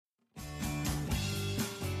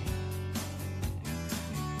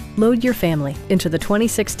Load your family into the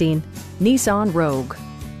 2016 Nissan Rogue.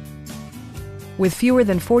 With fewer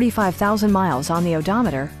than 45,000 miles on the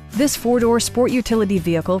odometer, this four-door sport utility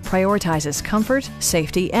vehicle prioritizes comfort,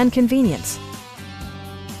 safety, and convenience.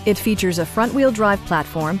 It features a front-wheel drive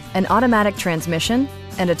platform, an automatic transmission,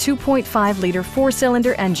 and a 2.5-liter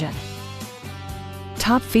four-cylinder engine.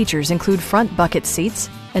 Top features include front bucket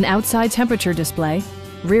seats, an outside temperature display,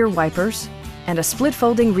 rear wipers, and a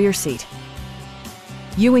split-folding rear seat.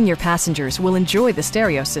 You and your passengers will enjoy the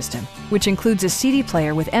stereo system, which includes a CD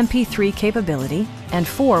player with MP3 capability and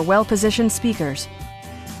 4 well-positioned speakers.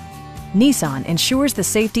 Nissan ensures the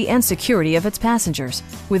safety and security of its passengers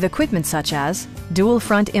with equipment such as dual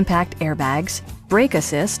front impact airbags, brake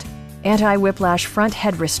assist, anti-whiplash front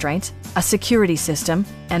head restraints, a security system,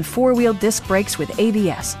 and 4-wheel disc brakes with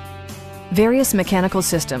ABS. Various mechanical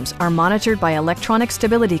systems are monitored by electronic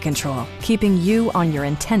stability control, keeping you on your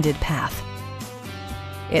intended path.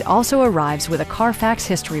 It also arrives with a Carfax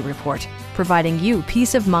history report, providing you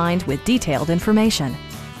peace of mind with detailed information.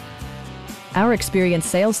 Our experienced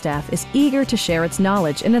sales staff is eager to share its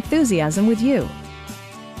knowledge and enthusiasm with you.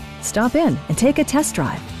 Stop in and take a test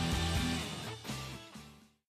drive.